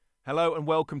Hello and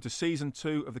welcome to Season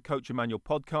 2 of the Coach Manual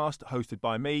podcast, hosted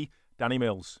by me, Danny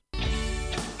Mills.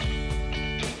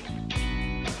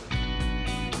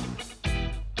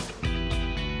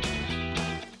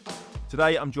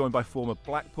 Today I'm joined by former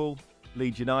Blackpool,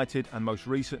 Leeds United and most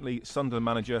recently Sunderland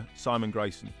manager Simon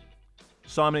Grayson.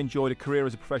 Simon enjoyed a career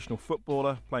as a professional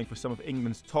footballer, playing for some of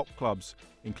England's top clubs,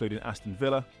 including Aston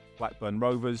Villa, Blackburn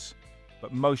Rovers,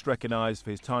 but most recognised for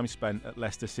his time spent at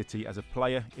Leicester City as a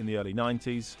player in the early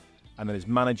 90s and then as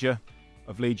manager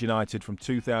of Leeds United from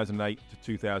 2008 to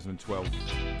 2012.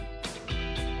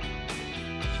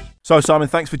 So Simon,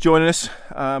 thanks for joining us.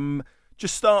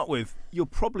 Just start with, you're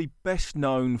probably best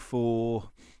known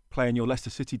for playing your Leicester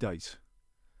City days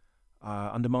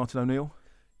under Martin O'Neill.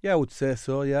 Yeah, I would say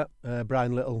so, yeah.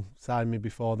 Brian Little signed me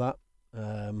before that.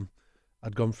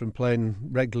 I'd gone from playing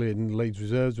regularly in Leeds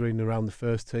reserves, in around the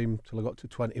first team till I got to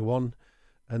 21,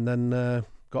 and then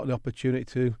got the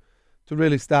opportunity to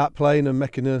really start playing and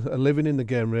making a living in the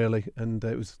game, really. And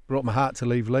it broke my heart to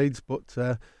leave Leeds, but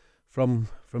from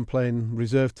playing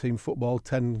reserve team football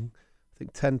 10,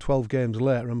 12 games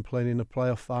later, I'm playing in a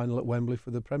playoff final at Wembley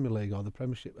for the Premier League, or the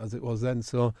Premiership as it was then.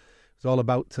 So it's all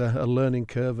about a learning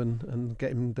curve and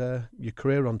getting your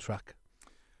career on track.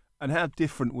 And how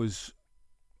different was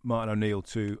Martin O'Neill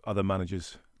to other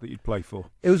managers that you'd play for?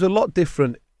 It was a lot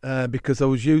different because I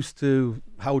was used to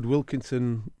Howard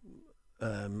Wilkinson,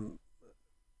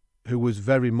 who was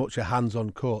very much a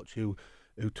hands-on coach who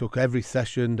took every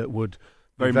session, that would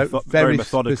very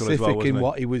methodical specific as well, wasn't in he?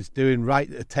 What he was doing, right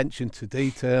attention to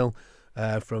detail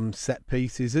from set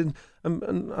pieces, and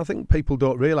I think people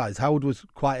don't realise Howard was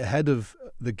quite ahead of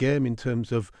the game in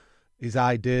terms of his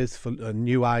ideas for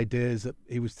new ideas that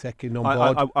he was taking on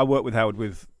board. I worked with Howard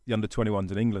with the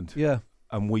under-21s in England, yeah,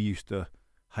 and we used to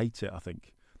hate it. I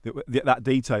think that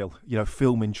detail,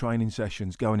 filming training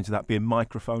sessions, going into that, being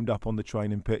microphoned up on the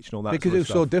training pitch and all that. Because sort of it was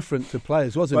stuff. so different to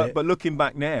players, wasn't it? But looking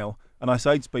back now, and I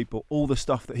say to people, all the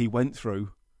stuff that he went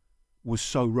through was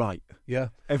so right. Yeah,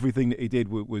 everything that he did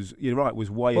was you're right,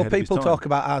 was way ahead of his time. Well, people talk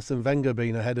about Arsene Wenger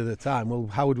being ahead of the time. Well,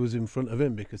 Howard was in front of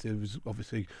him because he was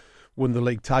obviously won the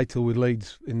league title with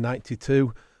Leeds in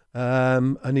 '92,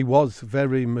 and he was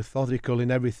very methodical in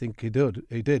everything he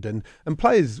did, and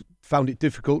players found it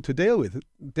difficult to deal with.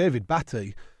 David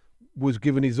Batty was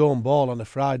given his own ball on a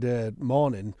Friday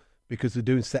morning because they're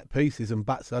doing set pieces, and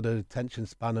Bats had an attention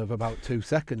span of about 2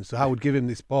 seconds. So Howard give him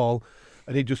this ball,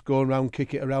 and he'd just go around,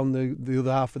 kick it around the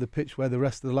other half of the pitch where the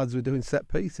rest of the lads were doing set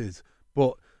pieces.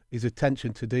 But his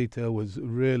attention to detail was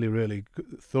really, really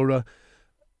thorough.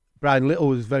 Brian Little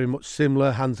was very much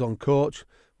similar, hands-on coach,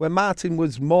 where Martin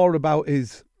was more about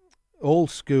his old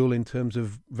school in terms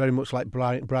of very much like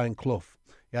Brian Clough.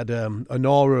 He had an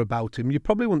aura about him. You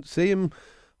probably wouldn't see him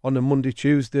on a Monday,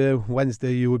 Tuesday,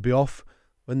 Wednesday you would be off,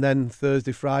 and then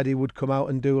Thursday, Friday would come out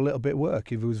and do a little bit of work.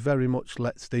 He was very much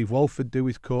let Steve Walford do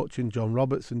his coaching, John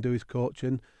Robertson do his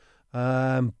coaching.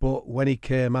 But when he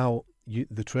came out,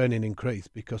 the training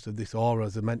increased because of this aura,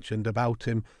 as I mentioned, about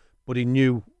him. But he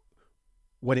knew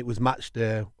when it was match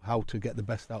day how to get the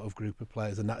best out of a group of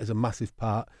players, and that is a massive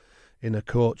part in a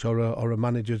coach or a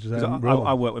manager's role.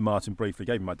 I worked with Martin briefly,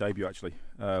 gave him my debut actually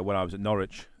when I was at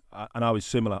Norwich, and I was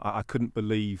similar. I couldn't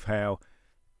believe how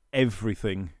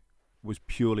everything was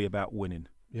purely about winning.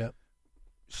 Yeah,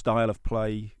 style of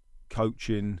play,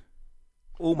 coaching,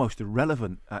 almost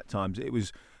irrelevant at times.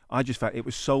 I just felt it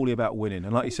was solely about winning.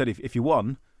 And like you said, if you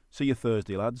won, see you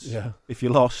Thursday, lads. Yeah. If you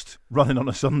lost, running on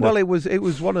a Sunday. Well, it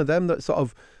was one of them that sort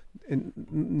of, in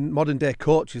modern day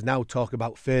coaches now talk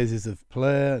about phases of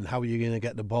play and how you're going to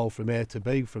get the ball from A to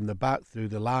B, from the back through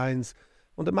the lines.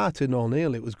 Under Martin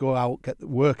O'Neill, it was go out,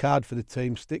 work hard for the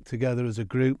team, stick together as a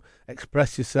group,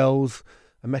 express yourselves,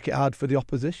 and make it hard for the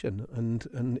opposition.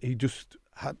 And he just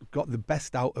had got the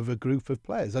best out of a group of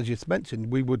players. As you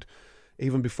mentioned, we would,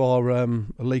 even before a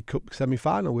League Cup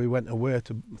semi-final, we went away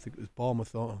to, I think it was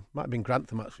Bournemouth, or it might have been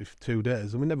Grantham actually, for 2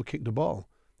 days, and we never kicked the ball.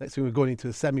 Next thing we're going into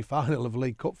the semi-final of a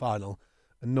League Cup final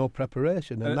and no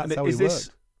preparation, and that's how he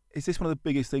worked. Is this one of the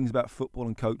biggest things about football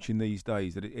and coaching these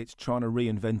days, that it's trying to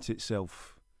reinvent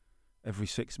itself every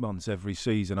 6 months, every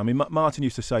season? I mean, Martin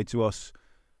used to say to us,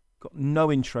 got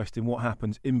no interest in what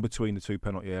happens in between the two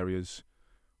penalty areas.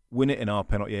 Win it in our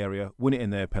penalty area, win it in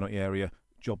their penalty area,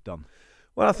 job done.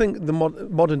 Well, I think the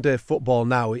modern day football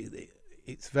now,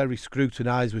 it's very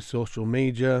scrutinised with social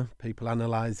media, people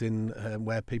analysing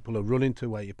where people are running to,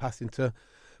 where you're passing to.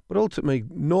 But ultimately,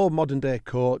 no modern day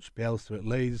coach, Bielsa at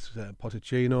Leeds,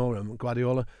 Pochettino and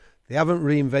Guardiola, they haven't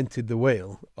reinvented the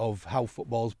wheel of how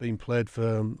football's been played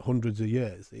for hundreds of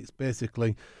years. It's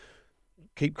basically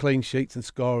keep clean sheets and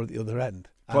score at the other end.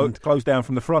 Close down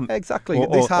from the front. Exactly. Or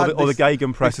the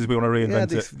Gegenpress, as we want to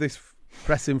reinvent it. This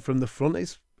pressing from the front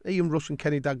is Ian Rush and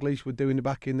Kenny Dalglish were doing it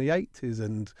back in the 80s,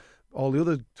 and all the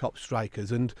other top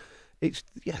strikers. And he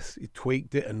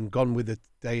tweaked it and gone with the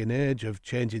day and age of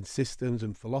changing systems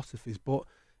and philosophies, but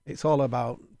it's all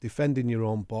about defending your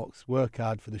own box, work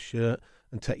hard for the shirt,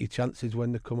 and take your chances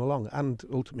when they come along. And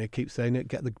ultimately, I keep saying it,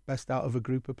 get the best out of a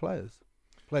group of players.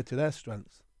 Play to their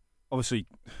strengths. Obviously,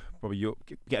 probably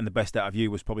getting the best out of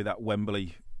you was probably that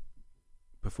Wembley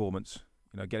performance,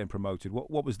 getting promoted.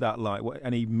 What was that like?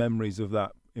 Any memories of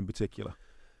that in particular?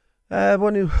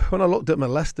 When I looked at my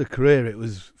Leicester career, it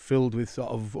was filled with sort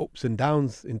of ups and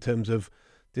downs in terms of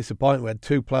disappointment. We had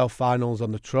 2 playoff finals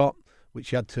on the trot,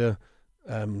 which you had to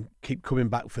keep coming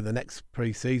back for the next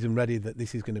pre-season, ready that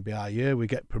this is going to be our year. We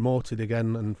get promoted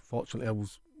again, and fortunately I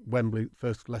was Wembley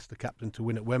first Leicester captain to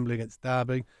win at Wembley against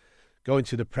Derby. Going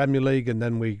to the Premier League, and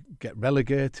then we get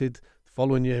relegated. The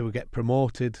following year we get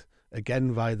promoted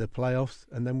again via the playoffs,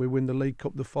 and then we win the League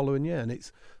Cup the following year. And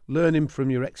it's learning from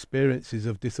your experiences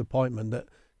of disappointment that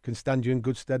can stand you in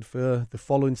good stead for the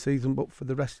following season, but for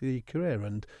the rest of your career.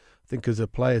 And I think as a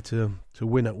player to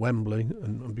win at Wembley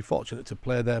and be fortunate to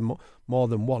play there more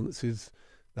than once is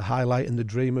the highlight and the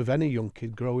dream of any young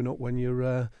kid growing up when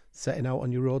you're setting out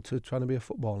on your road to trying to be a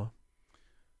footballer.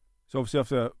 So obviously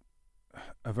after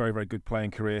a very, very good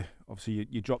playing career, obviously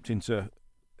you dropped into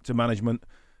management.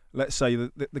 Let's say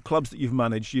the clubs that you've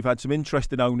managed, you've had some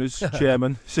interesting owners,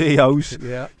 chairmen, CEOs.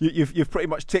 Yeah. You've pretty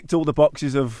much ticked all the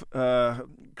boxes of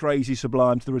crazy,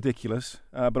 sublime to the ridiculous.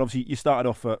 But obviously you started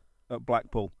off at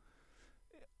Blackpool.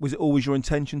 Was it always your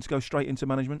intention to go straight into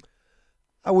management?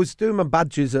 I was doing my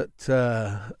badges at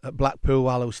Blackpool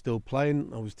while I was still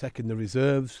playing. I was taking the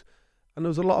reserves, and there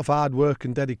was a lot of hard work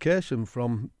and dedication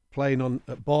from playing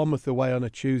at Bournemouth away on a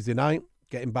Tuesday night,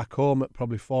 getting back home at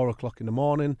probably 4:00 in the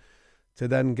morning, to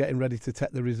then getting ready to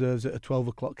take the reserves at a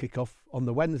 12:00 kick-off on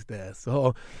the Wednesday.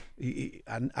 So,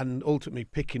 and ultimately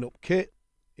picking up kit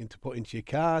to put into your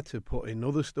car, to put in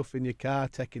other stuff in your car,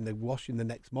 taking the washing the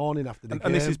next morning after the game.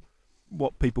 And this is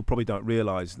what people probably don't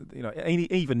realise.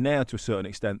 Even now to a certain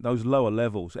extent, those lower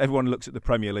levels, everyone looks at the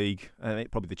Premier League and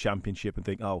probably the Championship and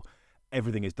think, oh,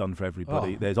 everything is done for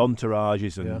everybody. There's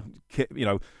entourages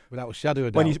and without a shadow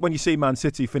of doubt. When you see Man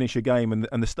City finish a game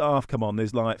and the staff come on,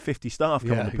 there's like 50 staff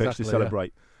come on the pitch to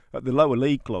celebrate. Yeah. At the lower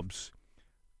league clubs,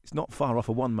 it's not far off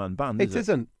a one-man band. It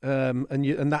isn't,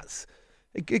 and that's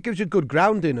it gives you good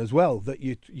grounding as well. That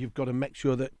you've got to make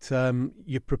sure that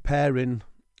you're preparing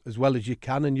as well as you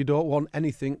can, and you don't want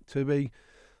anything to be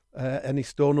any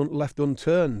stone left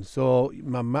unturned. So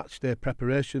my match day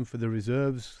preparation for the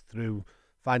reserves through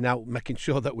making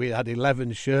sure that we had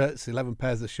 11 shirts, 11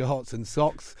 pairs of shorts and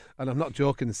socks, and I'm not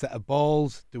joking, a set of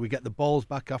balls. Do we get the balls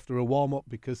back after a warm-up?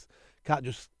 Because can't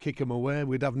just kick them away.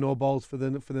 We'd have no balls for the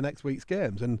next week's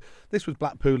games. And this was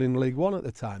Blackpool in League One at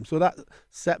the time. So that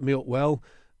set me up well.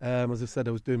 As I said,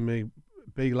 I was doing my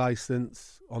B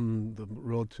licence on the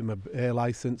road to my A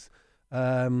licence.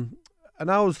 And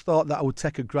I always thought that I would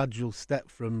take a gradual step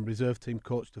from reserve team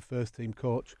coach to first team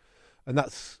coach. And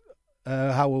that's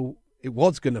how it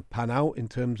was going to pan out in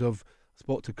terms of, I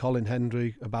spoke to Colin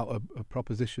Hendry about a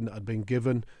proposition that had been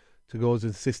given to go as an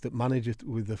assistant manager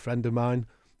with a friend of mine.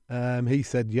 He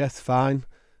said, yes, fine.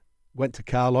 Went to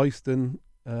Carl Oyston,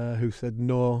 who said,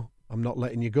 no, I'm not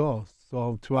letting you go.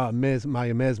 So to my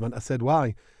amazement, I said,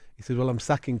 why? He said, well, I'm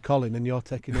sacking Colin and you're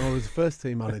taking over as first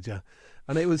team manager.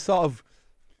 And it was sort of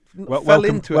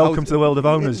welcome to the world of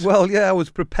owners. I was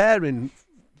preparing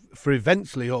for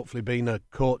eventually, hopefully, being a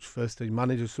coach, first team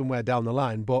manager somewhere down the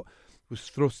line, but was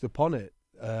thrust upon it,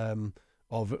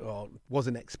 or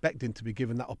wasn't expecting to be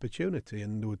given that opportunity.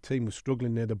 And the team was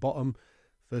struggling near the bottom.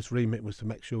 First remit was to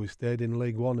make sure we stayed in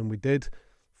League One, and we did.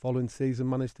 Following season,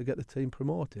 managed to get the team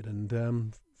promoted,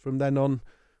 and from then on,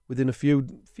 within a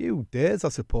few days, I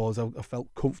suppose, I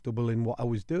felt comfortable in what I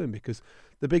was doing, because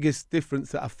the biggest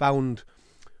difference that I found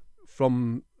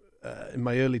from in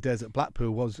my early days at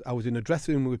Blackpool was I was in a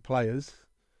dressing room with players,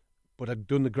 but I'd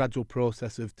done the gradual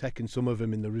process of taking some of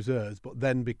them in the reserves, but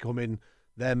then becoming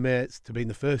their mates to being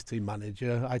the first team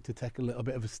manager. I had to take a little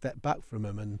bit of a step back from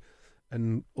them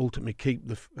and ultimately keep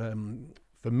the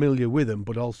familiar with them,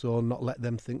 but also not let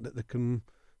them think that they can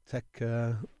take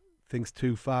things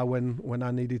too far when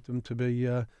I needed them to be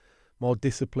more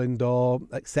disciplined or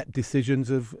accept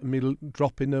decisions of me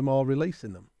dropping them or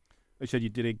releasing them. They said you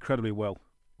did incredibly well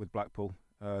with Blackpool,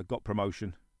 got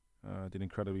promotion, did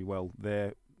incredibly well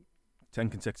there, 10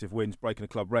 consecutive wins, breaking a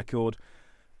club record.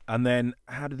 And then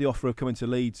how did the offer of coming to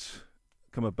Leeds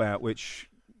come about, which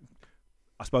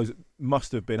I suppose it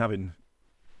must have been, having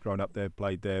grown up there,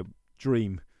 played there,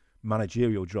 dream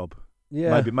managerial job.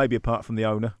 Yeah. Maybe apart from the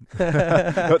owner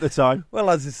at the time. Well,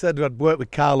 as I said, I'd worked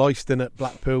with Carl Oyston at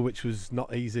Blackpool, which was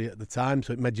not easy at the time,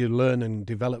 so it made you learn and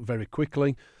develop very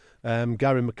quickly.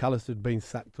 Gary McAllister had been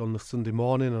sacked on the Sunday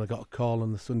morning, and I got a call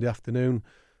on the Sunday afternoon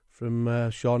from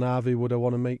Sean Harvey, would I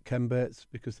want to meet Ken Bates,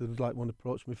 because they'd like one to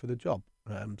approach me for the job.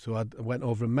 So I went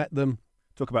over and met them.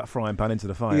 Talk about frying pan into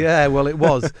the fire. Yeah, well, it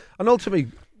was. And ultimately,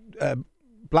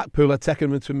 Blackpool had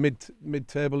taken them to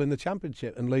mid-table in the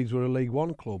Championship, and Leeds were a League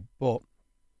One club. But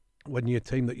when your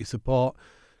team that you support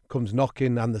comes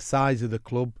knocking and the size of the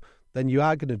club, then you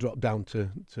are going to drop down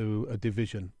to a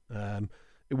division.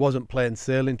 It wasn't plain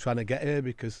sailing trying to get here,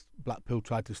 because Blackpool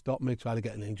tried to stop me, tried to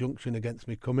get an injunction against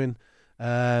me coming.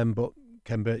 But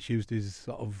Ken Bates used his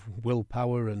sort of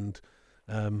willpower and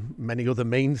many other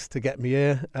means to get me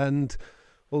here, and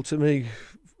ultimately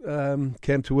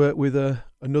came to work with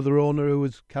another owner who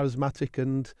was charismatic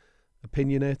and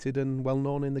opinionated and well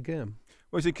known in the game.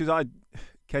 Well, is it because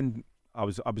I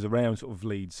was around sort of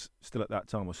Leeds still at that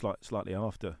time, or slightly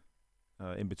after,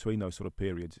 in between those sort of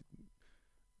periods.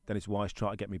 Dennis Weiss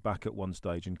tried to get me back at one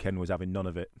stage, and Ken was having none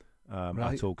of it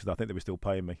at all, because I think they were still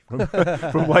paying me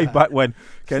from way back when.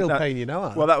 Ken, still paying you now,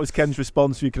 aren't they? Well, that was Ken's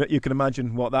response. You can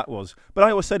imagine what that was. But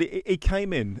I always said he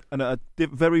came in, and at a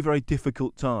very, very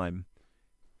difficult time,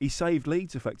 he saved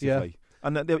Leeds effectively. Yeah.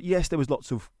 And there was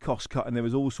lots of cost cut, and there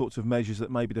was all sorts of measures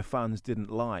that maybe the fans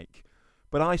didn't like.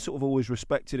 But I sort of always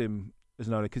respected him as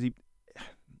an owner, because he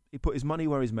put his money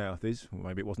where his mouth is. Well,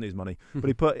 maybe it wasn't his money, but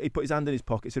he put his hand in his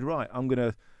pocket. He said, "Right, I'm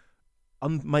going to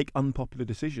make unpopular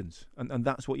decisions," and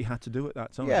that's what you had to do at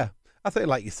that time. Yeah, I think,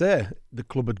 like you say, the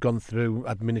club had gone through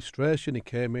administration. He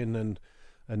came in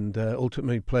and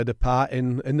ultimately played a part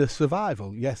in the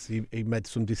survival. Yes, he made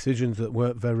some decisions that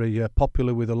weren't very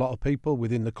popular with a lot of people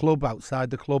within the club, outside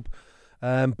the club,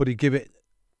 but he gave it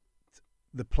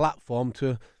the platform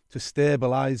to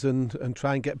stabilise and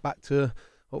try and get back to,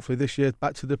 hopefully this year,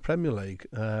 back to the Premier League.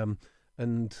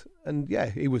 And yeah,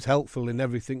 he was helpful in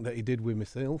everything that he did with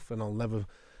myself, and I'll never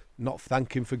not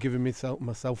thank him for giving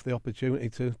myself the opportunity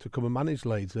to come and manage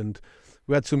Leeds. And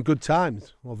we had some good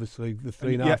times, obviously, the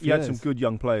 3.5 years. You had some good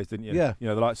young players, didn't you? Yeah. You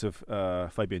know, the likes of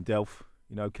Fabian Delph,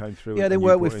 came through. Yeah, they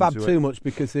weren't with Fab too much,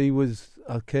 because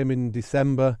I came in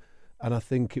December, and I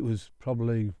think it was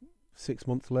probably 6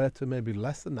 months later, maybe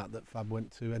less than that Fab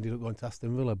ended up going to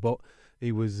Aston Villa. But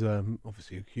he was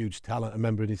obviously a huge talent. I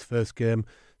remember in his first game,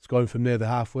 scoring from near the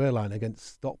halfway line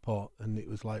against Stockport, and it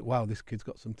was like, wow, this kid's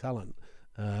got some talent.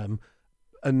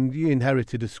 And he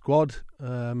inherited a squad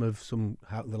of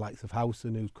the likes of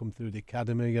Howson, who's come through the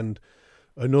academy, and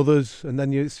others. And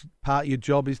then part of your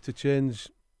job is to change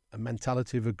a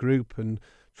mentality of a group and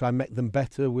try and make them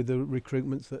better with the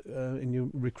recruitments that in your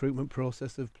recruitment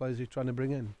process of players you're trying to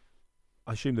bring in.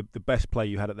 I assume the best player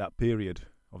you had at that period,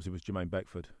 obviously, was Jermaine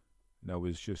Beckford.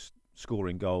 Was just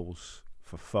scoring goals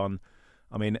for fun.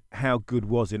 I mean, how good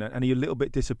was he? And are you a little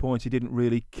bit disappointed he didn't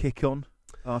really kick on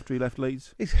after he left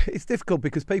Leeds? It's difficult,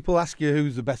 because people ask you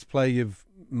who's the best player you've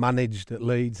managed at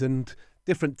Leeds, and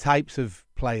different types of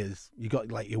players. You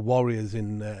got like your warriors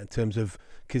in terms of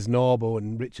Kisnorbo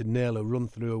and Richard Naylor run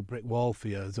through a brick wall for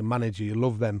you as a manager. You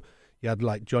love them. You had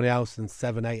like Johnny Howson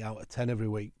 7, 8 out of 10 every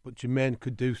week, but Jermaine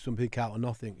could do something out of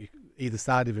nothing. Either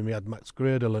side of him, he had Max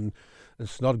Gradle and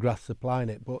Snodgrass supplying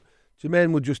it, but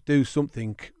Jermaine would just do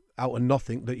something out of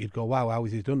nothing that you'd go, wow, how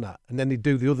has he done that? And then he'd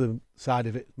do the other side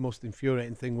of it, most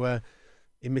infuriating thing, where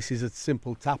he misses a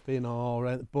simple tap in,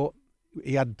 but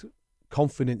he had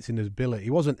confidence in his ability. He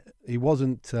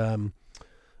wasn't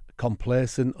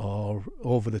complacent or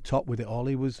over the top with it all.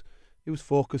 He was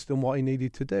focused on what he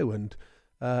needed to do. And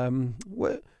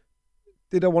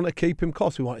did I want to keep him? Of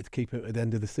course we wanted to keep him at the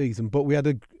end of the season, but we had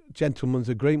a gentleman's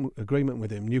agreement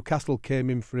with him. Newcastle came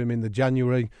in for him in the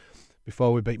January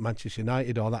before we beat Manchester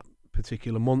United, or that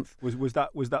particular month. Was that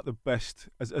the best,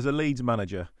 as a Leeds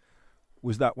manager,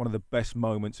 was that one of the best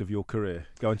moments of your career,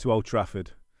 going to Old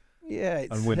Trafford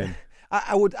and winning?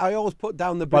 I always put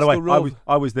down the Bristol Rovers. By the way,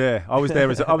 I was there. I was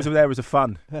there as a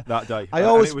fan that day.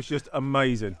 It was just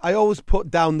amazing. I always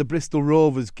put down the Bristol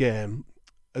Rovers game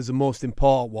as the most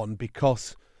important one,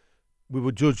 because we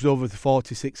were judged over the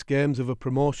 46 games of a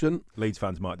promotion. Leeds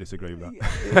fans might disagree with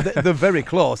that. They're very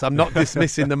close. I'm not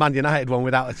dismissing the Man United one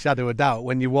without a shadow of doubt.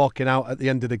 When you're walking out at the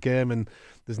end of the game and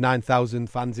there's 9,000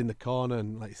 fans in the corner,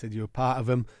 and like you said, you're a part of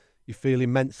them, you feel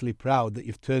immensely proud that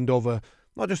you've turned over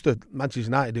not just a Manchester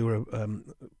United, who were a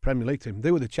Premier League team.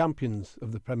 They were the champions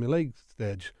of the Premier League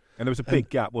stage. And there was a big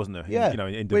gap, wasn't there? Yeah,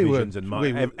 in divisions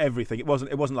and everything. It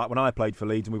wasn't like when I played for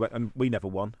Leeds and we never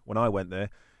won. When I went there,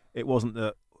 it wasn't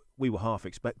that we were half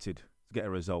expected to get a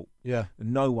result. Yeah.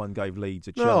 And no one gave Leeds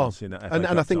a chance in that FA Cup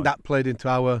and I think tie. that played into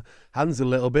our hands a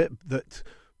little bit, that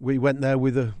we went there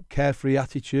with a carefree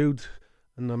attitude.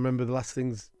 And I remember the last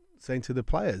things saying to the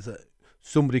players that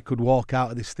somebody could walk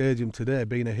out of this stadium today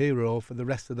being a hero for the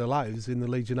rest of their lives in the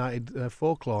Leeds United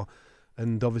folklore.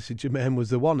 And obviously Jermaine was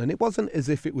the one. And it wasn't as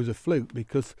if it was a fluke,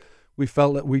 because we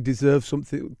felt that we deserved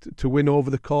something to win over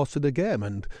the course of the game.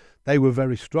 And they were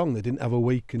very strong. They didn't have a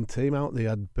weakened team out. They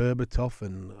had Berbatov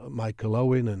and Michael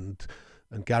Owen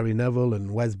and Gary Neville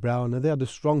and Wes Brown. And they had a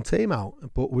strong team out.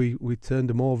 But we turned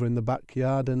them over in the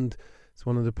backyard, and it's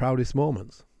one of the proudest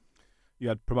moments. You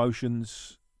had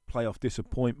promotions, playoff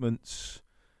disappointments.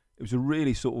 It was a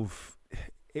really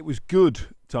it was good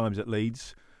times at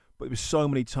Leeds, but there was so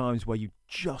many times where you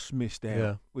just missed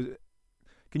out. Yeah.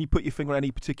 Can you put your finger on any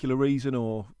particular reason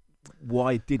or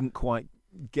why it didn't quite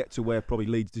get to where probably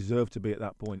Leeds deserved to be at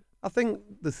that point? I think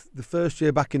the first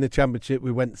year back in the Championship,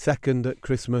 we went second at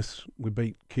Christmas. We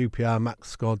beat QPR. Max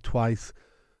scored twice.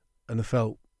 And I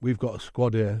felt, we've got a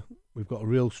squad here. We've got a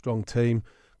real strong team.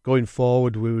 Going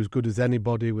forward, we were as good as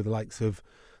anybody, with the likes of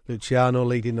Luciano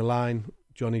leading the line,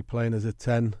 Johnny playing as a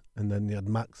 10, and then you had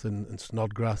Max and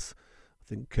Snodgrass. I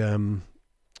think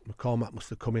McCormack must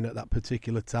have come in at that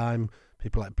particular time.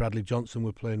 People like Bradley Johnson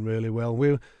were playing really well.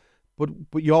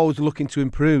 But you're always looking to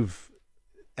improve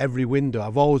every window.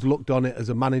 I've always looked on it as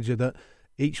a manager that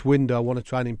each window I want to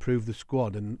try and improve the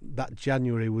squad, and that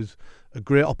January was a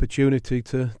great opportunity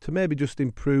to maybe just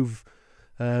improve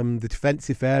the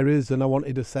defensive areas, and I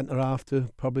wanted a centre-half to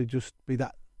probably just be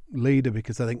that leader,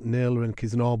 because I think Naylor and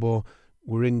Kisnorbo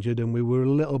were injured, and we were a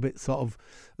little bit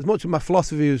as much of my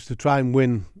philosophy was to try and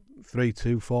win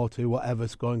 3-2, 4-2, whatever,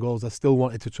 scoring goals, I still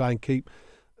wanted to try and keep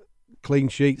clean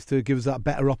sheets to give us that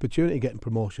better opportunity getting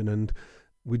promotion, and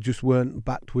we just weren't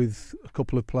backed with a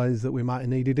couple of players that we might have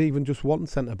needed, even just one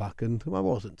centre-back, and I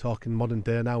wasn't talking modern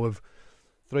day now of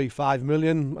 3-5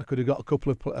 million. I could have got a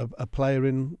couple of a player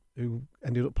in who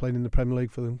ended up playing in the Premier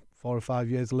League for 4 or 5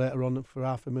 years later on for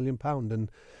 £500,000, and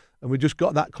we just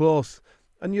got that close.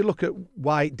 And you look at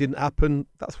why it didn't happen,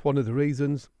 that's one of the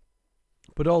reasons.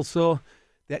 But also,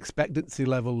 the expectancy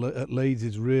level at Leeds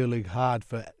is really hard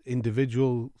for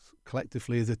individuals,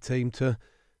 collectively as a team, to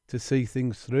see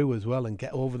things through as well and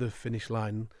get over the finish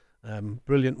line.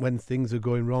 Brilliant when things are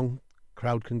going wrong.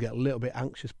 Crowd can get a little bit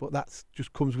anxious, but that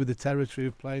just comes with the territory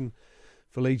of playing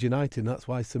for Leeds United, and that's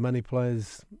why so many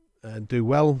players do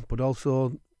well, but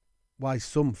also why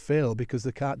some fail, because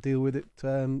they can't deal with it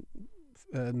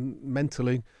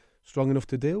mentally strong enough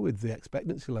to deal with the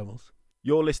expectancy levels.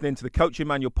 You're listening to the Coaching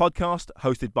Manual podcast,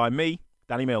 hosted by me,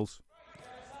 Danny Mills.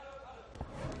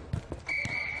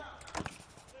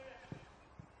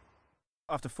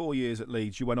 After 4 years at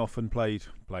Leeds, you went off and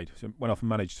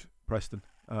managed Preston.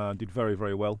 Did very,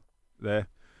 very well there.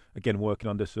 Again, working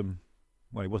under some...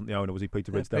 Well, he wasn't the owner, was he?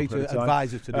 Peter Ridsdale. Peter,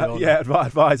 advisor to the owner. Yeah,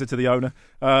 advisor to the owner.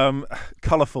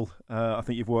 Colourful, I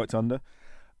think you've worked under.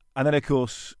 And then, of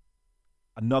course,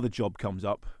 another job comes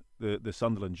up, the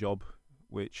Sunderland job,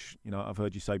 which, you know, I've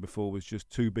heard you say before was just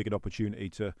too big an opportunity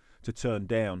to turn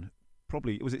down.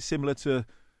 Probably, was it similar to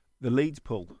the Leeds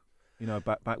pull? You know,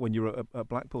 back when you were at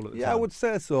Blackpool at the time? Yeah, I would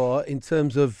say so. In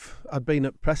terms of, I'd been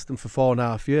at Preston for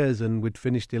 4.5 years, and we'd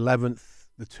finished 11th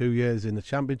the 2 years in the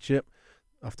Championship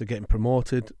after getting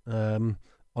promoted on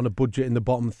a budget in the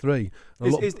bottom three.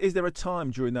 Is there a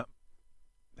time during that,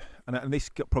 and this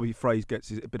probably phrase gets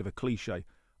a bit of a cliche,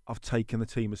 I've taken the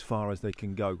team as far as they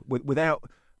can go, without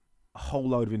a whole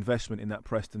load of investment in that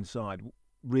Preston side?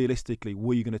 Realistically,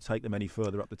 were you going to take them any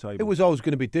further up the table? It was always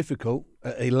going to be difficult.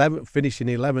 Finishing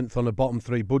 11th on a bottom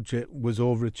three budget was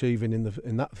overachieving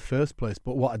in that first place.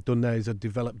 But what I'd done there is I'd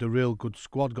developed a real good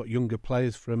squad, got younger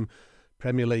players from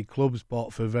Premier League clubs,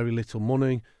 bought for very little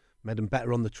money, made them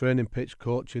better on the training pitch,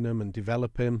 coaching them and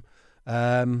developing.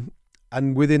 And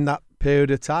within that period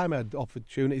of time, I had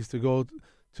opportunities to go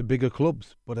to bigger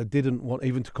clubs, but I didn't want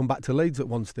even to come back to Leeds at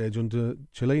one stage under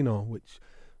Cellino, which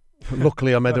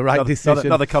luckily I made the right decision.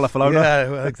 Another colourful owner. Yeah,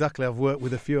 well, exactly. I've worked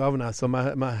with a few, haven't I? So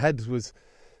my head was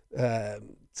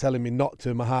telling me not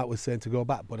to. My heart was saying to go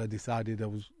back, but I decided I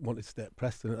wanted to stay at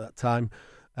Preston at that time.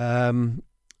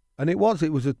 And it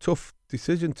was a tough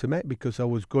decision to make, because I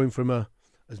was going from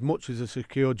as much as a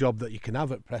secure job that you can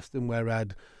have at Preston, where I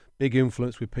had big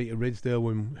influence with Peter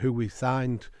Ridsdale and who we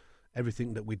signed,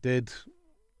 everything that we did,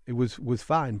 it was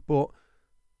fine. But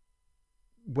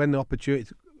when the opportunity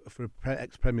for an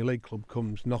ex-Premier League club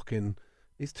comes knocking,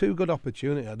 it's too good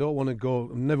opportunity. I don't want to go.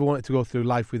 I've never wanted to go through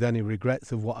life with any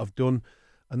regrets of what I've done.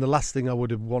 And the last thing I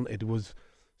would have wanted was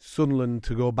Sunderland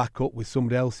to go back up with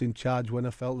somebody else in charge when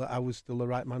I felt that I was still the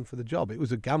right man for the job. It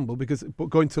was a gamble, but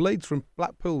going to Leeds from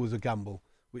Blackpool was a gamble,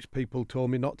 which people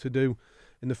told me not to do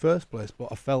in the first place. But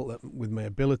I felt that with my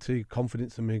ability,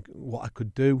 confidence in me, what I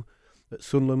could do, at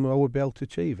Sunderland I would be able to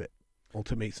achieve it.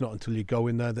 Ultimately, it's not until you go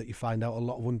in there that you find out a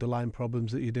lot of underlying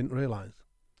problems that you didn't realise.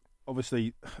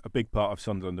 Obviously, a big part of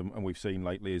Sunderland, and we've seen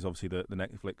lately, is obviously the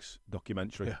Netflix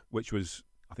documentary, which was,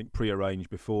 I think, pre-arranged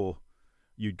before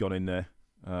you'd gone in there.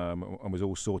 And was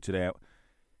all sorted out.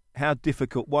 How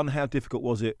difficult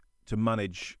was it to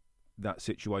manage that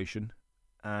situation,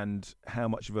 and how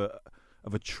much of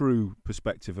a true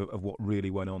perspective of what really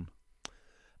went on?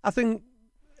 I think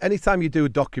anytime you do a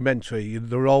documentary,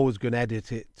 they're always going to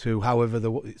edit it to however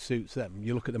it suits them.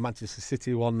 You look at the Manchester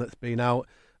City one that's been out,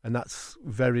 and that's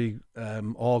very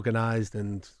organised,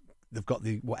 and they've got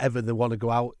whatever they want to go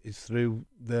out is through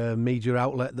the media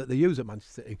outlet that they use at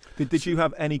Manchester City. Did you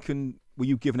have any? Were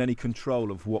you given any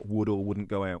control of what would or wouldn't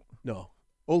go out? No.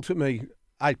 Ultimately,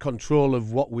 I had control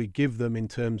of what we give them in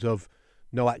terms of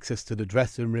no access to the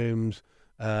dressing rooms.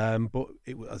 But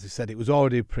as I said, it was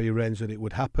already pre-arranged that it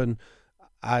would happen.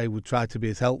 I would try to be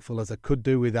as helpful as I could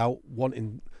do without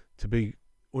wanting to be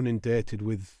inundated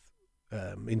with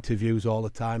interviews all the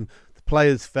time. The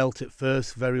players felt at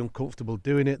first very uncomfortable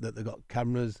doing it, that they got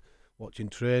cameras watching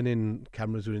training,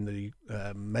 cameras were in the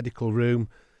medical room.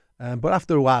 But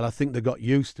after a while, I think they got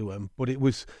used to them. But it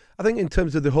was, I think in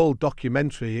terms of the whole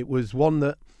documentary, it was one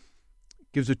that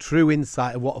gives a true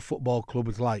insight of what a football club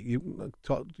was like. You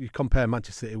compare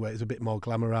Manchester City, where it's a bit more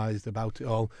glamorised about it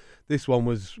all. This one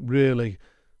was really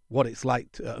what it's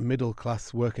like at a middle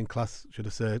class, working class, should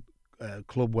I say,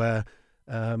 club where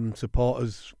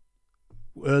supporters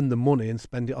earn the money and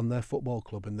spend it on their football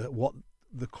club, and what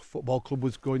the football club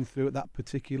was going through at that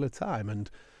particular time.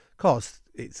 And of course,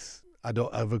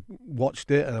 I've watched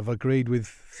it and I've agreed with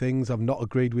things, I've not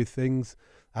agreed with things.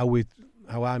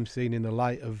 How I'm seen in the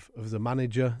light of the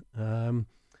manager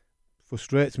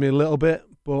frustrates me a little bit,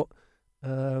 but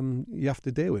you have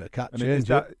to deal with it. Can't change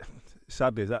it.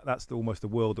 Sadly, that's almost the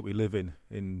world that we live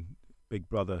in Big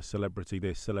Brother, celebrity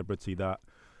this, celebrity that.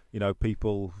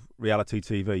 People, reality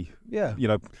TV. Yeah.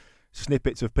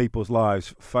 Snippets of people's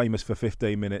lives, famous for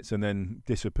 15 minutes and then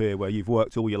disappear, where you've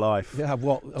worked all your life. Yeah, I've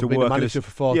been a manager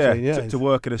for 14 years. To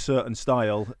work in a certain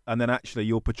style, and then actually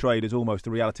you're portrayed as almost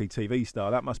a reality TV star.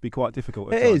 That must be quite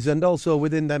difficult. It is, and also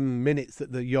within them minutes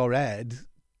that you're aired,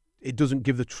 it doesn't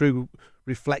give the true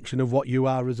reflection of what you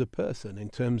are as a person. In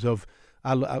terms of,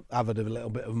 I've had a little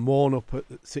bit of mourn up at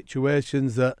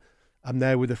situations that I'm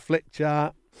there with a flick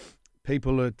chart.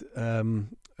 People are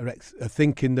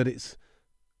thinking that it's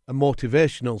a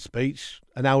motivational speech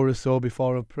an hour or so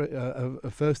before a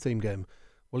first team game.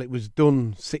 Well, it was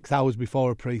done 6 hours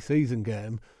before a pre-season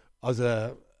game as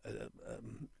the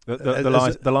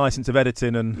license of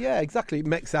editing, and exactly. It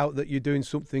makes out that you're doing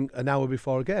something an hour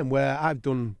before a game, where I've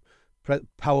done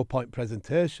PowerPoint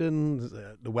presentations,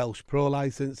 the Welsh Pro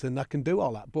license, and I can do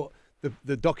all that. But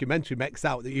the documentary makes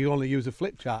out that you only use a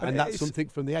flip chart, and that's something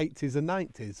from the 80s and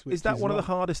 90s. Is that one of the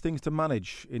hardest things to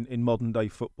manage in modern day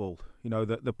football?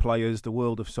 The players, the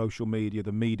world of social media,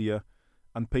 the media,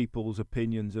 and people's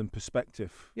opinions and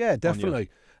perspective. Yeah,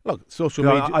 definitely. Look, social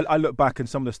media. I look back and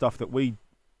some of the stuff that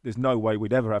there's no way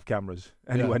we'd ever have cameras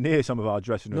anywhere near some of our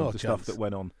dressing rooms, stuff that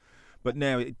went on. But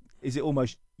now, is it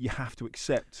almost you have to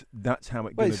accept that's how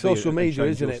it's going to be? Social media,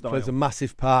 isn't it? Plays a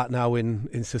massive part now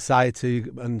in society,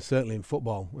 and certainly in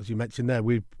football. As you mentioned there,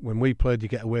 when we played, you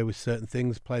get away with certain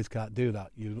things. Players can't do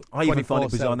that. I even find it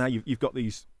bizarre now. You've got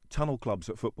these tunnel clubs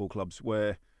at football clubs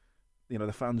where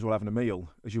the fans are all having a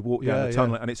meal as you walk down the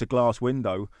tunnel, and it's a glass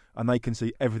window, and they can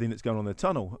see everything that's going on in the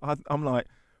tunnel. I'm like,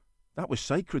 that was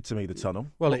sacred to me, the tunnel.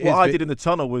 Well, what I did in the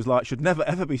tunnel was should never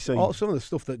ever be seen. Some of the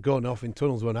stuff that going off in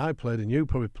tunnels when I played, and you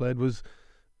probably played, was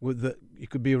that you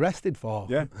could be arrested for.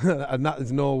 Yeah. And that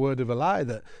is no word of a lie,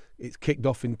 that it's kicked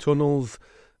off in tunnels,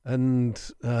 and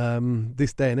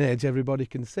this day and age everybody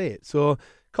can see it. So of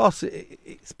course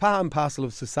it's part and parcel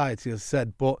of society, as I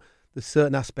said, but there's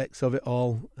certain aspects of it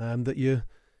all that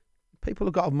people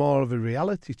have got more of a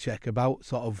reality check about,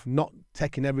 sort of not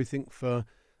taking everything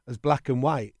as black and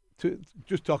white. To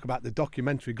just talk about the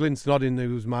documentary, Glyn Snodding,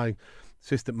 who was my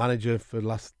assistant manager for the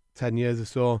last 10 years or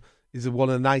so, is one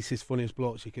of the nicest, funniest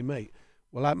blokes you can meet.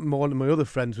 Well, one of my other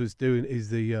friends was doing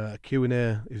a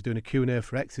Q&A. He was doing a Q&A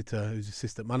for Exeter, who's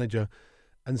assistant manager,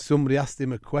 and somebody asked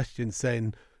him a question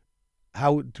saying,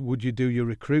 how would you do your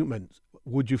recruitment?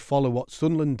 Would you follow what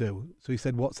Sunderland do? So he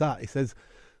said, what's that? He says,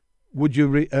 would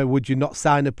you not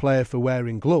sign a player for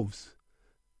wearing gloves?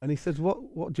 And he says,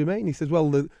 what do you mean? He says, well,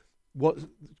 what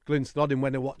Glyn Snodding,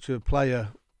 when I watch a player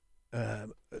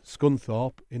at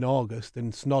Scunthorpe in August,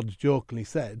 and Snods jokingly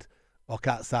said, "I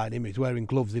can't sign him, he's wearing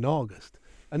gloves in August."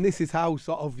 And this is how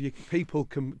sort of people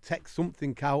can take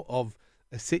something out of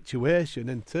a situation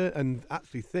and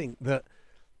actually think that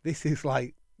this is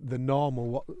like the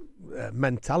normal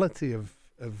mentality of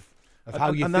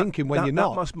how you're thinking when you're not.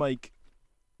 That must make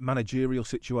managerial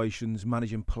situations,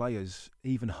 managing players,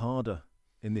 even harder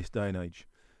in this day and age.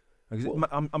 Well,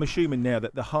 I'm assuming now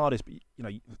that the hardest,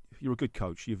 you're a good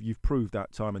coach. You've proved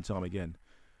that time and time again.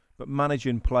 But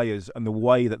managing players and the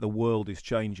way that the world is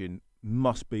changing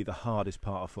must be the hardest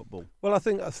part of football. Well, I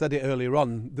think I said it earlier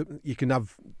on, that you can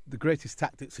have the greatest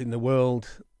tactics in the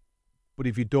world, but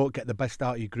if you don't get the best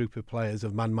out of your group of players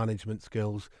of man management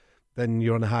skills, then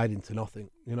you're on a hiding to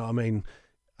nothing. You know what I mean?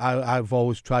 I've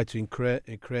always tried to create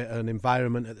an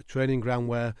environment at the training ground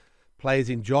where players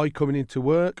enjoy coming into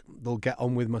work. They'll get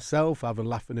on with myself, have a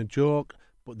laugh and a joke,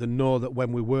 but they know that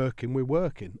when we're working, we're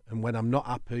working. And when I'm not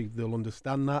happy, they'll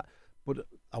understand that. But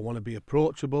I want to be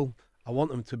approachable. I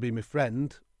want them to be my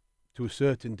friend to a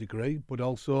certain degree, but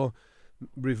also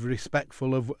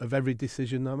respectful of every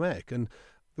decision I make. And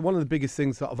one of the biggest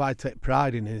things that I take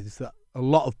pride in is that a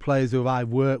lot of players who I've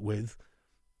worked with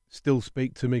still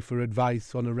speak to me for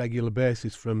advice on a regular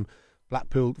basis from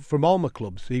Blackpool, from all my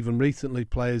clubs. Even recently,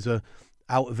 players are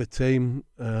out of a team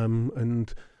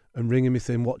and ringing me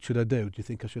saying, "What should I do? Do you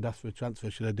think I should ask for a transfer?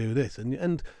 Should I do this?"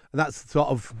 And that's sort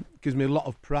of gives me a lot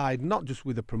of pride, not just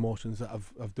with the promotions that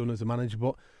I've done as a manager,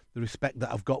 but the respect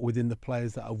that I've got within the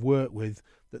players that I've worked with,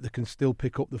 that they can still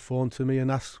pick up the phone to me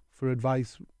and ask for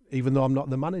advice, even though I'm not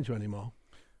the manager anymore.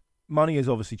 Money has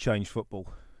obviously changed football,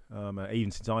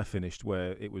 even since I finished,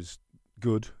 where it was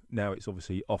good. Now it's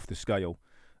obviously off the scale,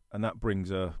 and that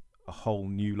brings a whole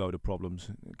new load of problems.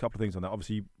 A couple of things on that.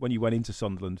 Obviously, when you went into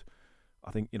Sunderland,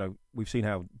 I think, we've seen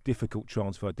how difficult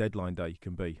transfer deadline day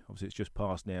can be. Obviously, it's just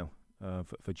passed now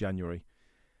for January.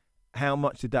 How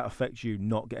much did that affect you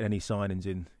not getting any signings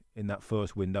in that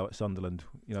first window at Sunderland?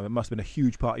 It must have been a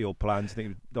huge part of your plans. I think it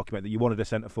was documented that you wanted a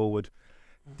centre-forward,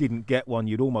 didn't get one.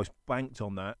 You'd almost banked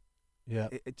on that. Yeah.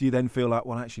 Do you then feel like,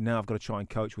 well, actually, now I've got to try and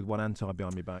coach with one hand tied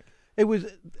behind my back? It was,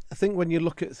 I think, when you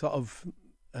look at sort of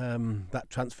that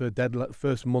transfer deadline,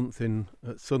 first month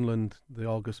at Sunderland, the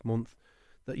August month,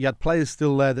 that you had players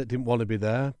still there that didn't want to be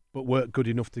there, but weren't good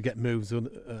enough to get moves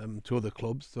to other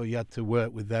clubs, so you had to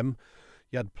work with them.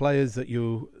 You had players that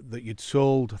you'd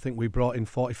sold. I think we brought in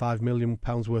 £45 million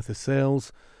worth of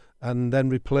sales, and then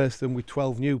replaced them with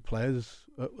 12 new players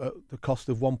at the cost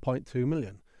of £1.2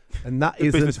 million. And that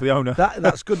is business for the owner.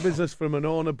 That's good business from an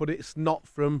owner, but it's not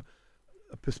from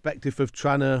a perspective of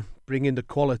trying to bring in the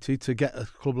quality to get a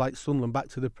club like Sunderland back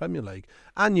to the Premier League.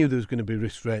 I knew there was going to be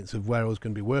restraints of where I was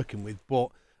going to be working with, but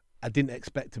I didn't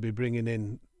expect to be bringing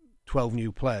in 12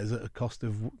 new players at a cost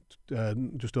of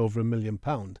just over £1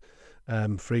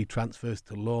 million, free transfers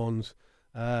to loans.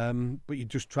 But you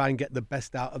just try and get the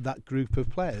best out of that group of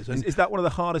players. And is that one of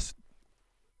the hardest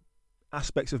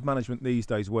aspects of management these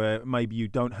days, where maybe you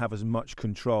don't have as much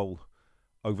control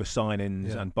over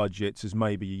signings and budgets as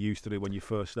maybe you used to do when you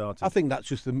first started? I think that's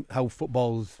just how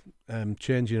football's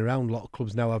changing around. A lot of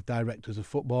clubs now have directors of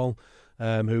football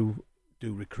who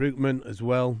do recruitment as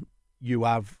well.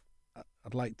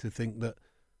 I'd like to think that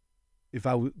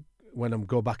when I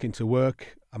go back into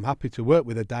work, I'm happy to work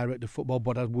with a director of football,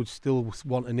 but I would still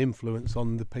want an influence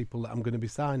on the people that I'm going to be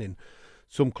signing.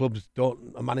 Some clubs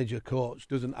don't. A manager coach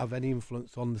doesn't have any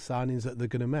influence on the signings that they're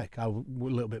going to make. I'm a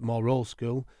little bit more old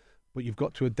school, but you've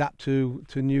got to adapt to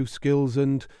new skills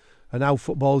and how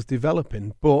football's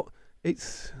developing. But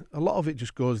it's a lot of it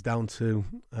just goes down to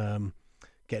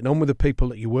getting on with the people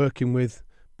that you're working with,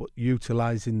 but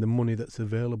utilising the money that's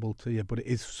available to you. But it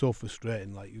is so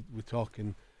frustrating. Like we're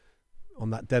talking on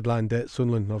that deadline day at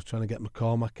Sunderland, I was trying to get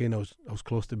McCormack in. I was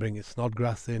close to bringing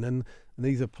Snodgrass in, and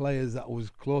these are players that I was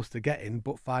close to getting,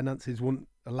 but finances wouldn't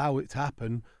allow it to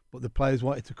happen. But the players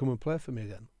wanted to come and play for me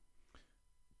again.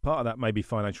 Part of that may be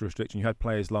financial restriction. You had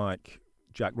players like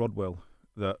Jack Rodwell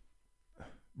that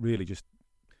really just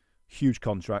huge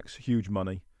contracts, huge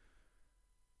money,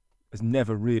 has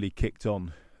never really kicked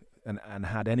on and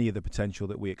had any of the potential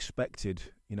that we expected,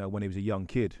 when he was a young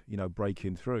kid,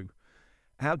 breaking through.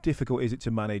 How difficult is it to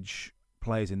manage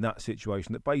players in that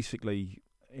situation that basically,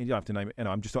 you don't have to name it,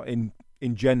 I'm just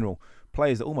in general,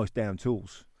 players that are almost down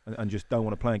tools and just don't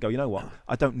want to play and go, you know what,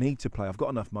 I don't need to play, I've got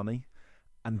enough money.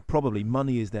 And probably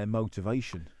money is their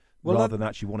motivation rather than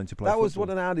actually wanting to play football. That was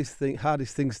one of the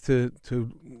hardest things to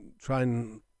try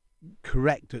and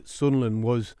correct at Sunderland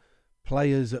was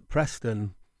players at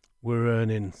Preston were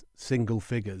earning single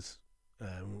figures,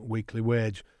 weekly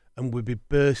wage, and would be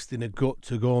bursting a gut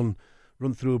to go and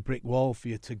run through a brick wall for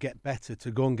you to get better,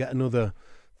 to go and get another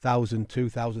 £1,000,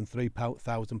 £2,000,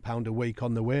 £3,000 a week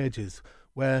on the wages.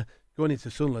 Where going into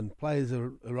Sunderland, players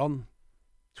are on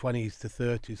 20s to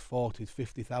 30s, 40s,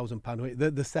 £50,000 a week.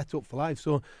 They're set up for life,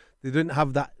 so they didn't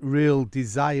have that real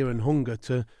desire and hunger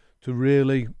to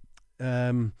really,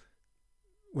 when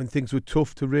things were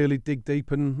tough, to really dig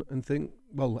deep and think,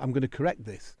 well, I'm going to correct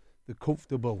this. They're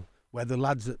comfortable. Where the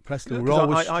lads at Preston were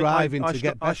always striving to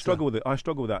get better. I struggle with it. I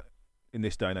struggle with that in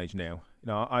this day and age now.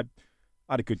 I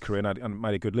had a good career and I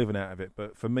made a good living out of it.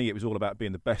 But for me, it was all about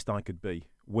being the best I could be,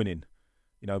 winning.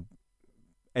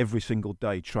 Every single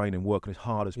day, training, working as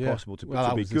hard as possible to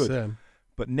be good.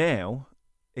 But now,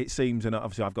 it seems, and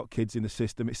obviously I've got kids in the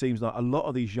system, it seems like a lot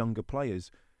of these younger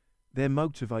players, their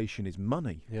motivation is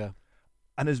money. Yeah.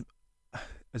 And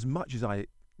as much as I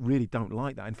really don't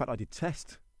like that, in fact, I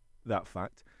detest that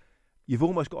fact, you've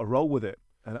almost got to roll with it.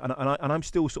 And I'm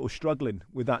still sort of struggling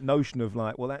with that notion of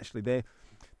like, well, actually,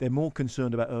 they're more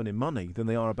concerned about earning money than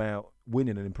they are about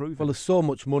winning and improving. Well, there's so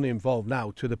much money involved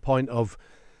now, to the point of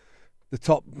the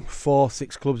top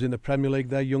 4-6 clubs in the Premier League,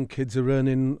 their young kids are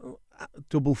earning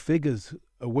double figures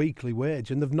a weekly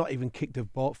wage, and they've not even kicked a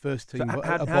first team ball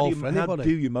for anybody. How do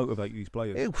you motivate these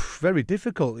players? It's very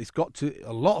difficult. It's got to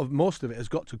most of it has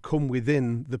got to come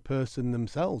within the person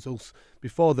themselves. Else,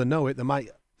 before they know it, they might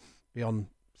be on,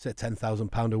 say,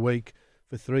 £10,000 a week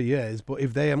for 3 years. But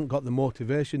if they haven't got the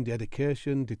motivation,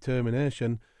 dedication,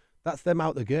 determination, that's them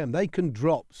out the game. They can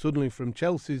drop suddenly from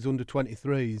Chelsea's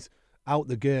under-23s out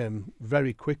the game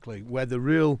very quickly, where the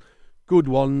real good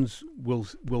ones will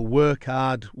work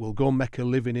hard, will go and make a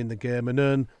living in the game and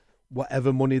earn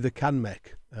whatever money they can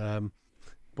make.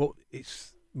 But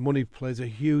money plays a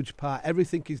huge part.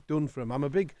 Everything is done for them. I'm a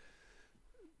big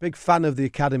fan of the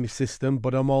academy system,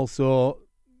 but I'm also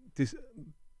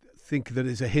think that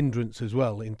it's a hindrance as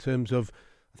well, in terms of,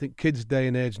 I think kids day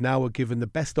and age now are given the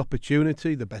best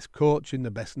opportunity, the best coaching,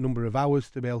 the best number of hours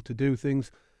to be able to do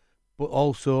things, but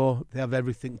also they have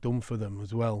everything done for them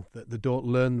as well. That they don't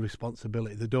learn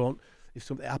responsibility. They don't. If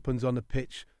something happens on the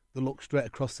pitch, they look straight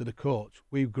across to the coach.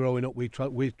 Growing up, we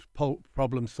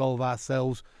problem solve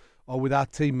ourselves or with our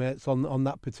teammates on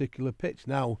that particular pitch.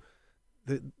 Now,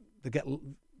 they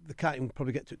can't even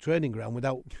probably get to a training ground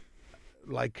without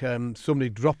somebody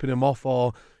dropping them off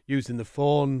or using the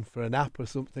phone for an app or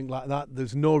something like that.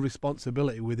 There's no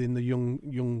responsibility within the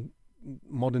young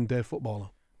modern day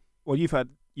footballer. Well, you've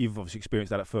obviously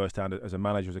experienced that at first hand as a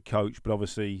manager, as a coach, but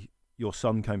obviously your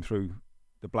son came through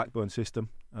the Blackburn system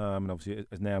and obviously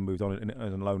has now moved on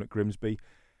as a loan at Grimsby.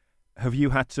 Have you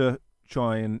had to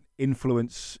try and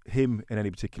influence him in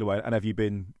any particular way? And have you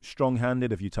been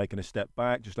strong-handed? Have you taken a step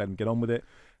back, just let him get on with it?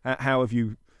 How have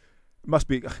you... Must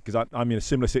be, because I'm in a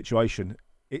similar situation.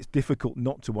 It's difficult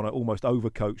not to want to almost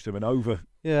overcoach them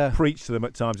and preach to them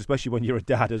at times, especially when you're a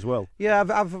dad as well. Yeah,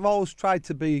 I've always tried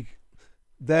to be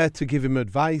there to give him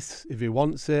advice if he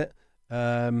wants it.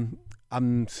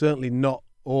 I'm certainly not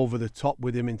over the top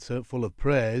with him full of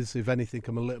praise. If anything,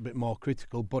 I'm a little bit more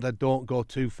critical, but I don't go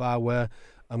too far where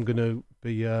I'm going to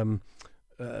be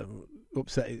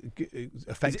upset,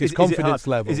 affect his confidence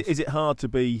levels. Is it hard to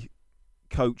be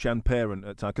coach and parent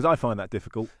at times? Because I find that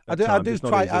difficult.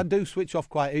 I do switch off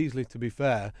quite easily, to be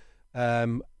fair.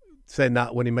 Saying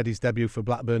that, when he made his debut for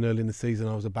Blackburn early in the season,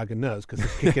 I was a bag of nerves because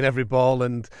he's kicking every ball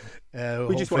and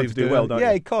we just want him to do well, don't you?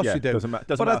 Yeah, of course you do. Doesn't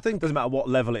matter what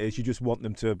level it is. You just want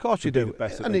them to. Of course you do. The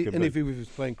best and if he was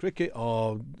playing cricket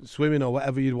or swimming or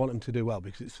whatever, you'd want him to do well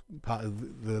because it's part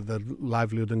of the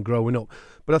livelihood and growing up.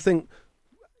 But I think,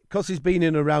 because he's been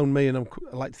in around me, and I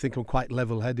like to think I'm quite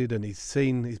level-headed, and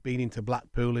he's been into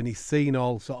Blackpool, and he's seen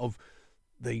all sort of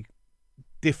the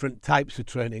different types of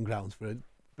training grounds, for a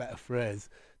better phrase,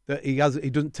 that he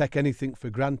doesn't take anything for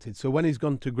granted. So when he's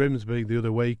gone to Grimsby the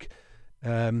other week,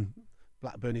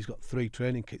 Blackburn, he's got 3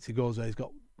 training kits. He goes there, he's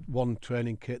got 1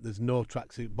 training kit. There's no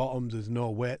tracksuit bottoms, there's no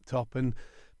weight top,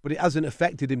 but it hasn't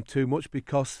affected him too much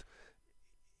because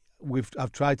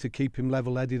I've tried to keep him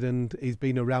level-headed, and he's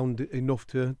been around enough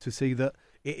to see that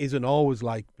it isn't always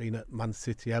like being at Man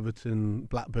City, Everton,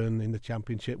 Blackburn in the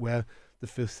Championship, where the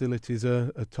facilities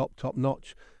are top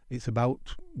notch. It's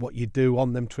about what you do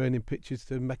on them training pitches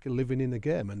to make a living in the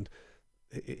game, and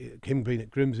him being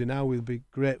at Grimsby now will be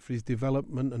great for his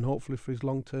development and hopefully for his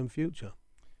long-term future.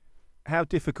 How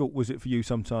difficult was it for you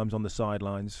sometimes on the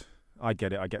sidelines? I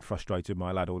get it. I get frustrated with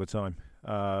my lad all the time.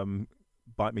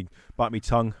 Bite me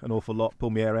tongue an awful lot, pull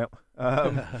my hair out,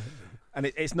 and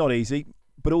it's not easy.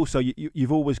 But also,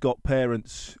 you've always got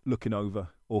parents looking over,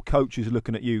 or coaches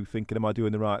looking at you, thinking, "Am I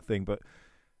doing the right thing?" But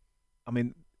I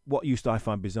mean, what I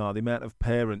find bizarre, the amount of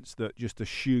parents that just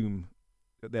assume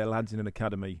that their lad's in an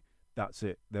academy that's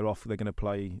it. They're off. They're going to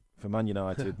play for Man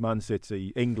United, Man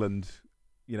City, England,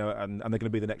 and they're going to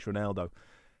be the next Ronaldo.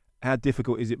 How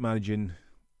difficult is it managing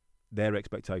their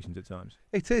expectations at times?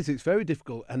 It is. It's very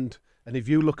difficult. And if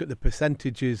you look at the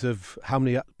percentages of how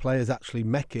many players actually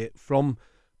make it from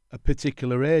a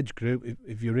particular age group,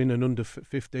 if you're in an under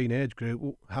 15 age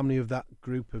group, how many of that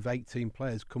group of 18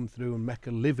 players come through and make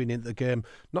a living in the game,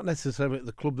 not necessarily at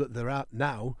the club that they're at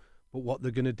now, but what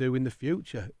they're going to do in the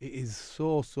future? It is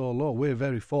so low. We're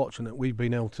very fortunate we've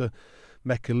been able to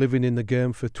make a living in the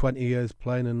game for 20 years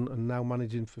playing and now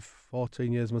managing for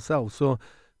 14 years myself. So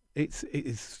it's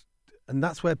and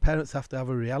that's where parents have to have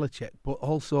a reality check, but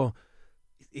also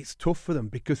it's tough for them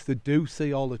because they do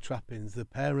see all the trappings. The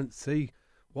parents see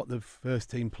what the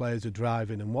first team players are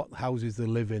driving and what houses they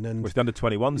live in, and it's under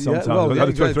 21 sometimes. Under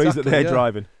 23s exactly, that they're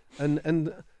driving. And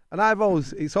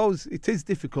it is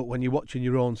difficult when you're watching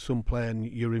your own son play and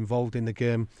you're involved in the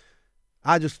game.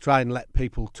 I just try and let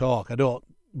people talk. I don't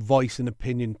voice an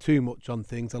opinion too much on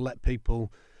things. I let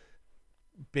people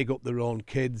big up their own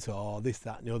kids or this,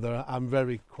 that, and the other. I'm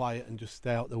very quiet and just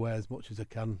stay out the way as much as I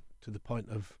can, to the point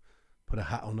of put a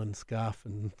hat on and scarf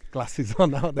and glasses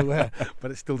on out the way,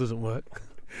 but it still doesn't work.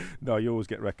 No, you always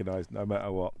get recognised no matter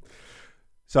what.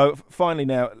 So finally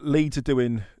now, Leeds are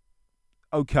doing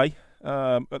okay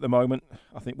at the moment.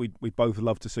 I think we'd both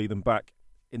love to see them back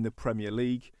in the Premier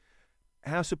League.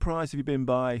 How surprised have you been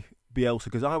by Bielsa?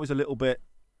 Because I was a little bit,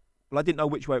 I didn't know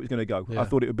which way it was going to go. Yeah. I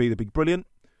thought it would be the big brilliant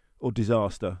or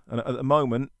disaster. And at the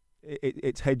moment,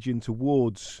 it's hedging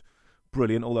towards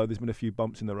brilliant, although there's been a few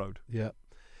bumps in the road. Yeah.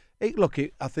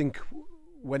 I think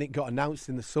when it got announced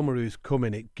in the summer who's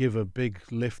coming, it gave a big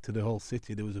lift to the whole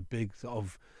city. There was a big sort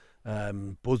of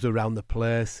buzz around the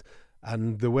place.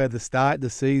 And the way they started the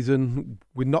season,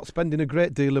 we're not spending a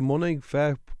great deal of money.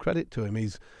 Fair credit to him.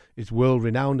 He's world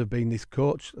renowned of being this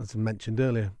coach, as I mentioned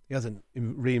earlier. He hasn't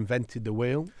reinvented the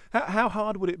wheel. How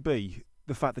hard would it be,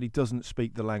 the fact that he doesn't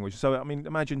speak the language? So, I mean,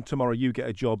 imagine tomorrow you get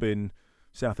a job in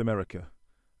South America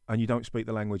and you don't speak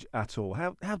the language at all.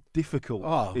 How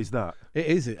difficult is that? It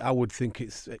is. I would think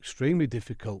it's extremely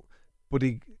difficult. But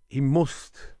he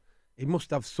must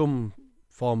have some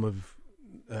form of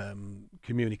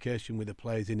communication with the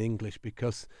players in English,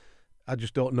 because I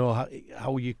just don't know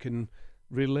how you can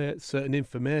relate certain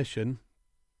information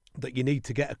that you need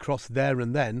to get across there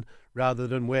and then, rather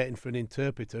than waiting for an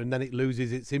interpreter, and then it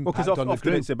loses its impact on the group. Because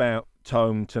often it's about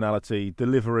tone, tonality,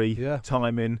 delivery,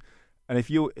 timing, and if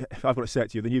I've got to say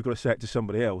it to you, then you've got to say it to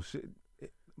somebody else.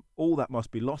 All that must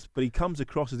be lost. But he comes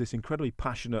across as this incredibly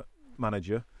passionate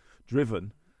manager,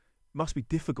 driven. Must be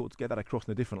difficult to get that across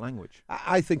in a different language.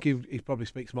 I think he probably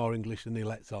speaks more English than he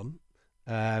lets on.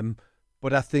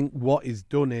 But I think what he's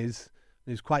done is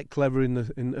he's quite clever in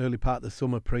the early part of the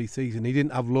summer pre-season. He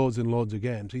didn't have loads and loads of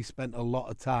games. He spent a lot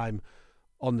of time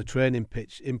on the training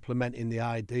pitch implementing the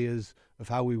ideas of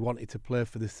how we wanted to play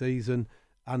for the season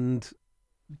and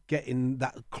getting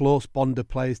that close bond of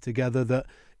players together, that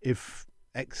if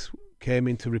X came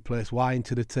in to replace Y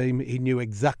into the team, he knew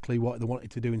exactly what they wanted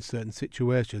to do in certain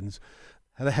situations.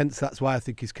 And hence that's why I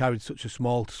think he's carried such a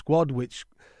small squad, which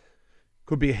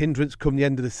could be a hindrance come the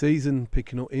end of the season,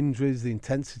 picking up injuries, the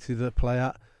intensity they play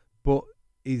at. But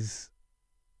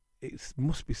it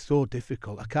must be so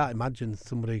difficult. I can't imagine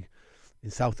somebody in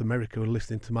South America who are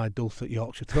listening to my dulcet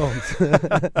Yorkshire tones.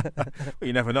 Well,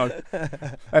 you never know.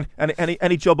 And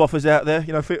any job offers out there,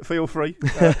 feel free.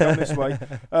 Come this way.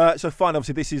 So fine,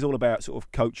 obviously this is all about sort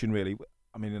of coaching, really.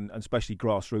 I mean, and especially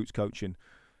grassroots coaching.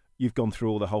 You've gone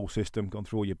through all the whole system, gone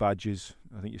through all your badges.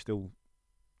 I think you're still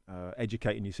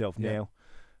educating yourself now.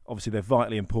 Obviously, they're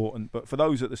vitally important. But for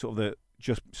those at the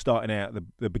just starting out,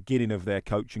 the beginning of their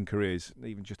coaching careers,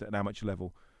 even just at an amateur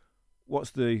level, what's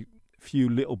the few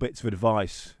little bits of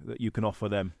advice that you can offer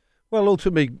them? Well,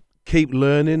 ultimately, keep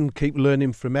learning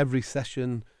from every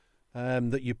session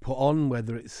that you put on,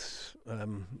 whether it's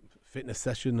fitness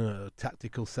session or a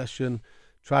tactical session.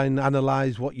 Try and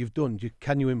analyse what you've done.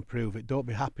 Can you improve it? Don't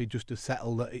be happy just to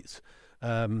settle that it's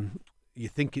you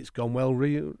think it's gone well.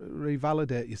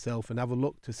 Revalidate yourself and have a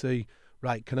look to see,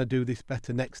 right, can I do this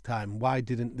better next time? Why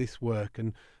didn't this work?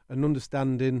 And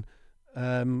understanding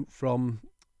from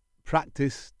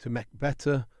practice to make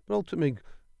better, but ultimately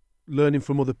learning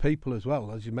from other people as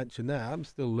well. As you mentioned there, I'm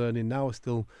still learning now. I was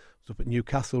up at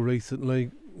Newcastle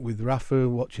recently with Rafa,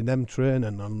 watching them train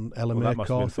and on LMA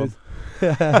courses.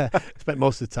 Spent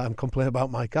most of the time complaining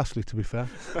about Mike Ashley, to be fair.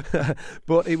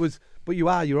 But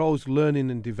you're always learning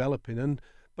and developing.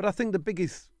 But I think the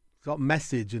biggest sort of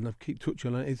message, and I keep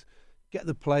touching on it, is get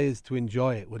the players to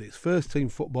enjoy it. Whether it's first team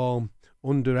football,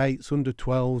 under 8s, under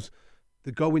 12s,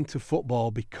 they go into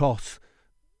football because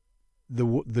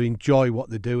they enjoy what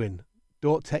they're doing.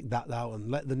 Don't take that out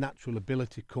and let the natural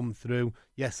ability come through.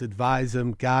 Yes, advise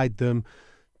them, guide them,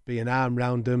 be an arm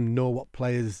round them, know what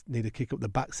players need a kick up the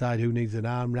backside, who needs an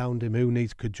arm round him, who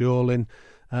needs cajoling.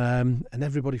 And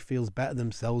everybody feels better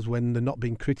themselves when they're not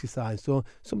being criticised. So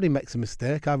somebody makes a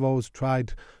mistake. I've always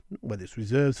tried, whether it's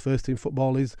reserves, first team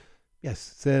football, is, yes,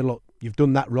 say, look, you've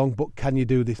done that wrong, but can you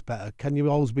do this better? Can you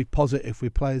always be positive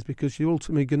with players? Because you're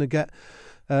ultimately going to get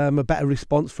a better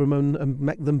response from them and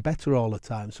make them better all the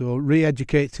time. So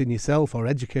re-educating yourself, or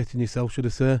educating yourself, should I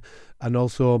say, and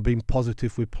also being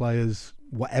positive with players,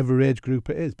 whatever age group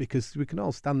it is, because we can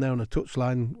all stand there on a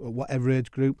touchline, whatever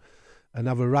age group, and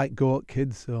have a right go at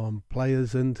kids or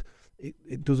players, and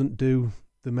it doesn't do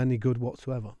them any good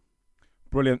whatsoever.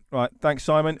 Brilliant. Right, thanks,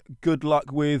 Simon. Good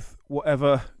luck with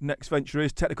whatever next venture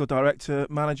is, technical director,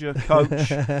 manager, coach,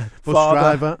 Bus father,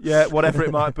 driver. Yeah, whatever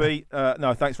it might be.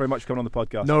 No, thanks very much for coming on the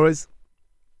podcast. No worries.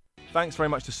 Thanks very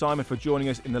much to Simon for joining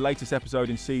us in the latest episode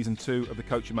in Season 2 of the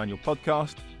Coaching Manual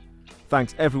podcast.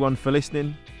 Thanks everyone for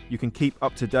listening. You can keep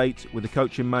up to date with the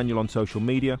Coaching Manual on social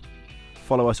media.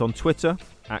 Follow us on Twitter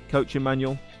 @Coaching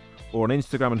Manual, or on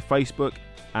Instagram and Facebook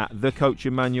 @The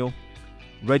Coaching Manual.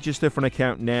 Register for an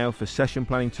account now for session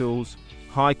planning tools,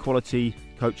 high quality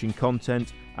coaching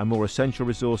content, and more essential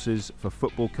resources for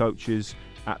football coaches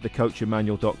at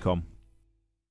thecoachingmanual.com.